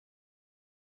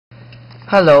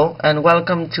Hello and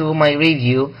welcome to my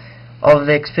review of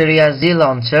the Xperia Z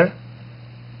launcher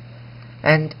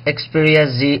and Xperia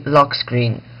Z lock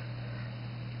screen.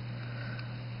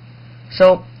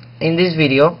 So in this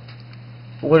video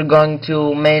we're going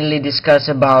to mainly discuss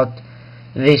about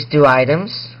these two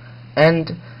items,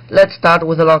 and let's start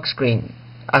with the lock screen.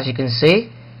 As you can see,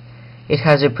 it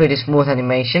has a pretty smooth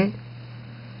animation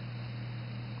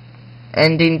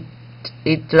and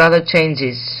it rather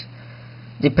changes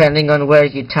depending on where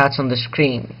you touch on the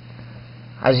screen.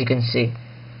 As you can see,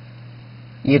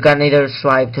 you can either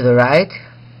swipe to the right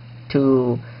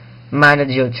to manage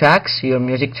your tracks, your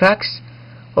music tracks,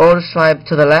 or swipe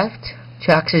to the left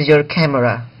to access your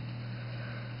camera.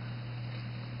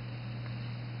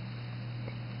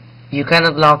 You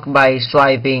cannot lock by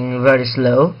swiping very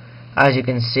slow. As you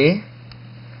can see,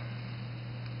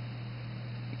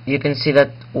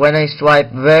 that when I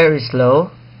swipe very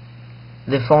slow,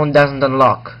 the phone doesn't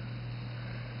unlock.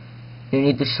 You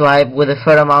need to swipe with a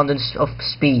fair amount of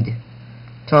speed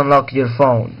to unlock your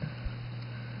phone.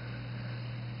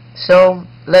 So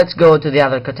let's go to the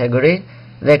other category,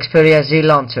 the Xperia Z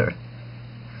launcher.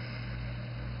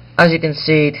 As you can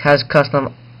see, it has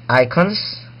custom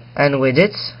icons and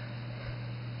widgets.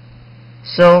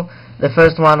 So the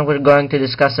first one we're going to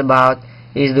discuss about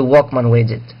is the Walkman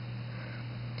widget.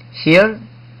 Here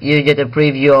you get a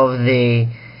preview of the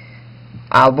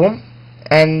album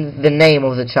and the name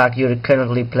of the track you're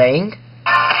currently playing,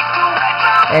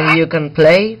 and you can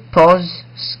play, pause,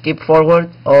 skip forward,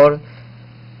 or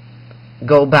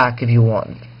go back if you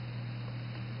want.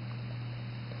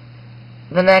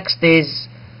 The next is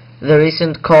the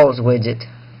recent calls widget.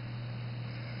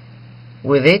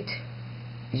 With it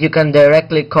you can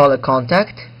directly call a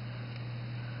contact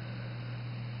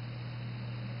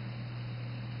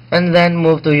and then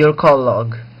move to your call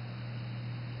log.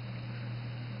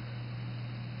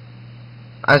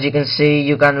 As you can see,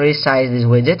 you can resize this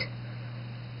widget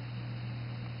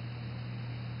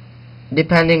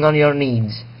depending on your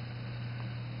needs.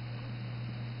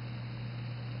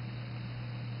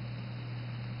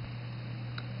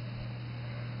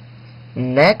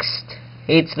 Next,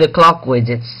 it's the clock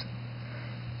widgets.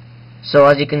 So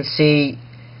as you can see,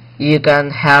 you can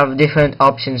have different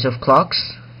options of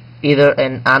clocks, either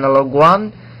an analog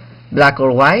one, black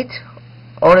or white,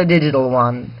 or a digital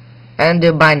one, and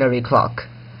a binary clock.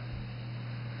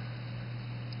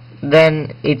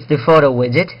 Then it's the photo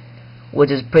widget, which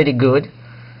is pretty good.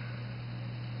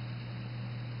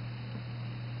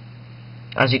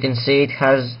 As you can see, it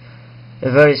has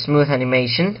a very smooth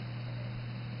animation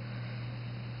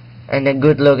and a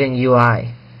good looking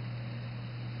UI,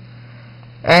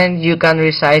 and you can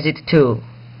resize it too.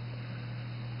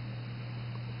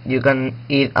 You can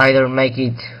either make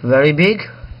it very big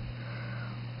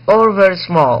or very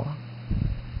small.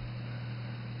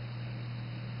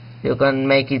 You can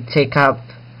make it take up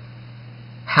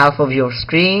half of your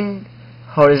screen,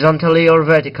 horizontally or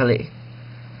vertically.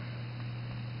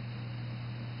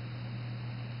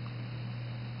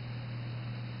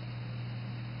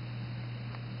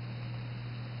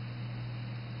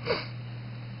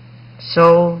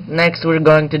 So next we're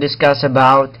going to discuss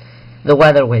about the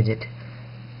weather widget.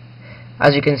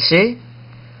 As you can see,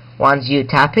 once you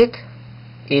tap it,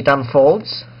 it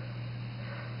unfolds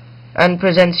and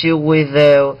presents you with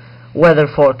the weather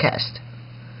forecast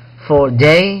for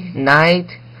day, night,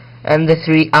 and the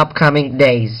 3 upcoming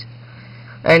days.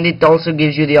 And it also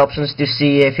gives you the options to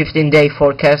see a 15-day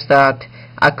forecast at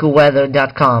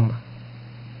accuweather.com.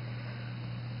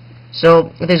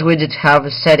 So these widgets have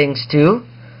settings too.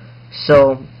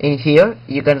 So in here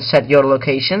you can set your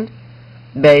location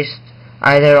based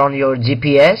either on your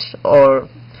GPS, or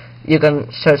you can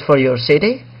search for your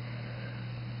city,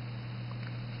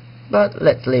 but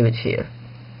let's leave it here.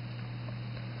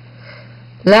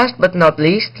 Last but not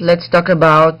least, let's talk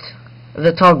about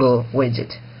the toggle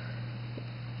widget.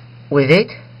 With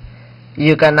it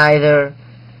you can either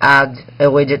add a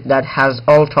widget that has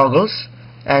all toggles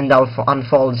and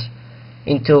unfolds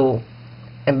into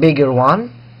a bigger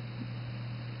one,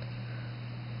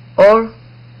 or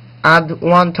add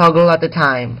one toggle at a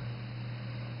time.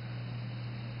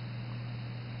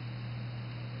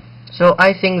 So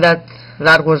I think that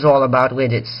was all about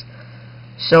widgets.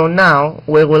 So now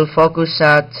we will focus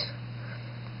at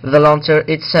the launcher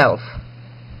itself.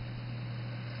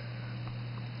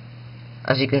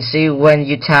 As you can see, when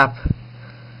you tap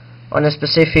on a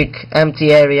specific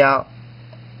empty area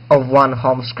of one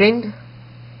home screen,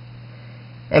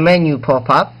 a menu pops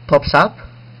up,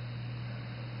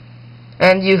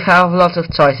 and you have lots of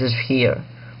choices here.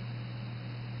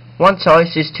 One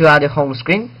choice is to add a home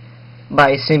screen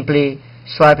by simply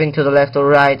swiping to the left or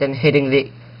right and hitting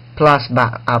the plus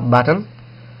up button.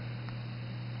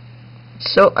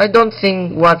 So I don't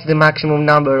think what's the maximum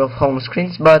number of home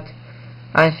screens, but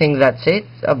I think that's it,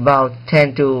 about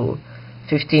 10 to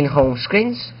 15 home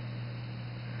screens.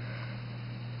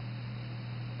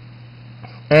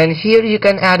 And here you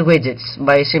can add widgets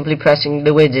by simply pressing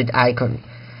the widget icon.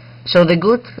 So the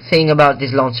good thing about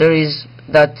this launcher is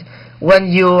that when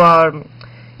you are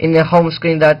in a home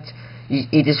screen that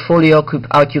it is fully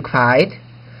occupied,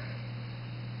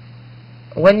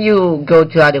 when you go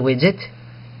to add a widget,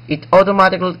 it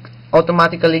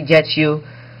automatically gets you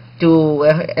to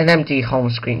an empty home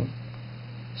screen,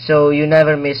 so you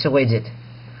never miss a widget.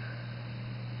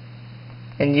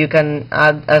 And you can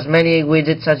add as many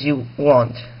widgets as you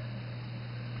want,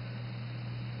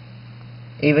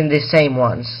 even the same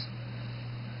ones.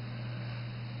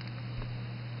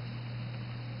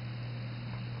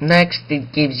 Next,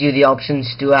 it gives you the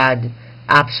options to add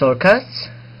app shortcuts,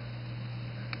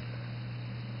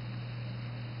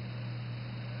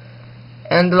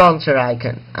 and launcher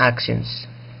icon actions.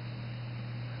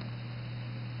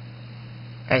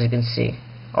 As you can see,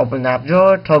 open app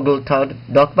drawer, toggle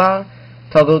dock bar,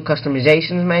 toggle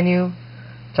customizations menu,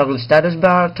 toggle status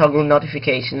bar, toggle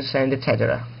notifications, and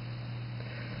etc.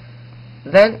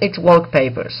 Then it's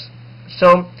wallpapers.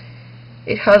 So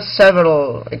it has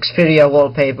several Xperia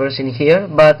wallpapers in here,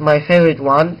 but my favorite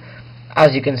one,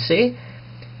 as you can see,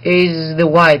 is the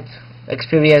white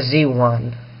Xperia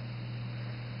Z1.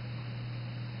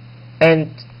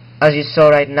 And as you saw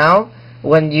right now,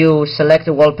 when you select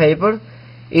a wallpaper,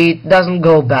 it doesn't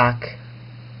go back.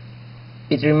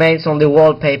 It remains on the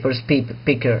wallpapers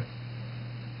picker.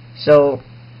 So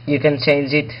you can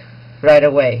change it right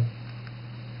away.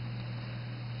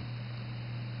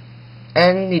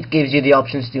 And it gives you the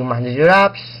options to manage your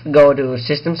apps, go to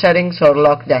system settings, or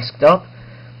lock desktop.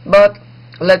 But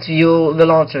let's view the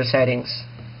launcher settings.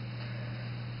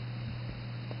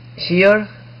 Here,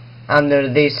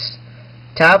 under this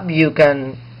tab, you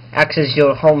can access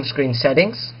your home screen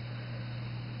settings,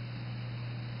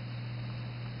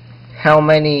 how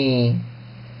many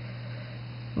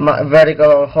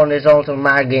vertical or horizontal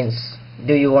margins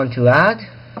do you want to add.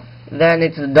 Then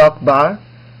it's the dock bar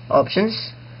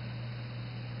options,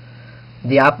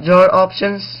 the app drawer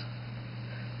options,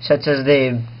 such as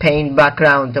the paint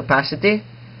background opacity.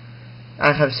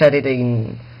 I have set it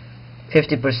in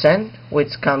 50%, which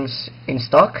comes in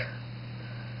stock.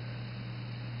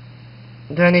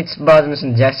 Then it's buttons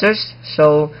and gestures,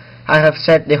 so I have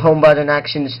set the home button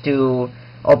actions to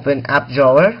open app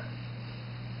drawer,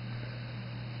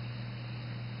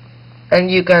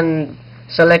 and you can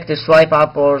select the swipe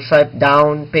up or swipe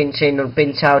down, pinch in or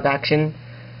pinch out action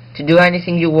to do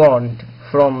anything you want,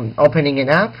 from opening an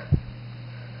app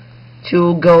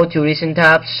to go to recent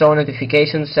apps, show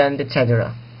notifications, and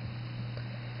etc.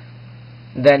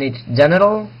 Then it's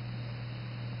general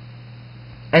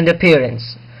and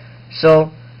appearance. So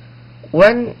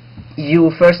when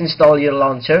you first install your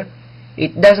launcher,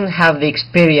 it doesn't have the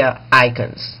Xperia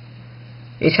icons.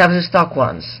 It has the stock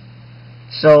ones.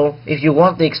 So if you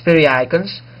want the Xperia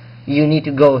icons, you need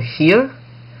to go here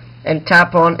and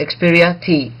tap on Xperia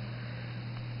T.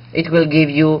 It will give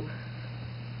you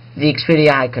the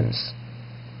Xperia icons.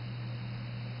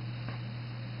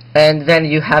 And then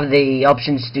you have the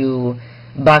options to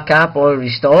backup or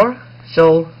restore.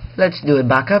 So let's do a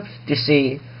backup to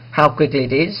see how quickly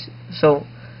it is. So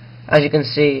as you can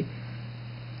see,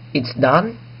 it's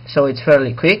done, so it's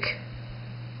fairly quick.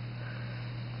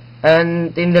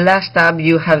 And in the last tab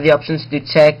you have the options to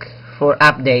check for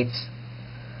updates,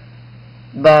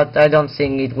 but I don't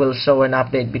think it will show an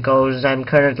update because I'm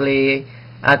currently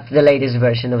at the latest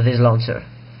version of this launcher.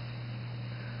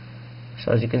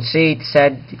 So as you can see, it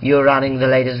said you're running the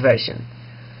latest version,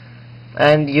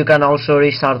 and you can also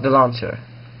restart the launcher.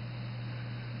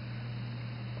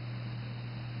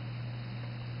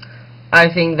 I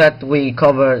think that we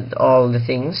covered all the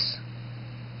things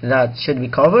that should be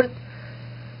covered.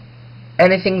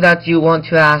 Anything that you want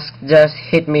to ask, just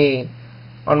hit me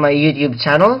on my YouTube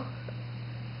channel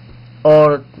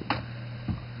or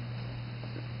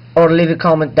leave a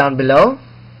comment down below.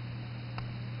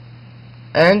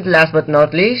 And last but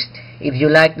not least, if you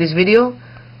like this video,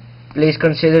 please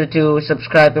consider to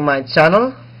subscribe to my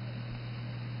channel.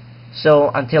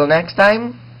 So until next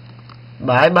time,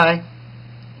 bye bye.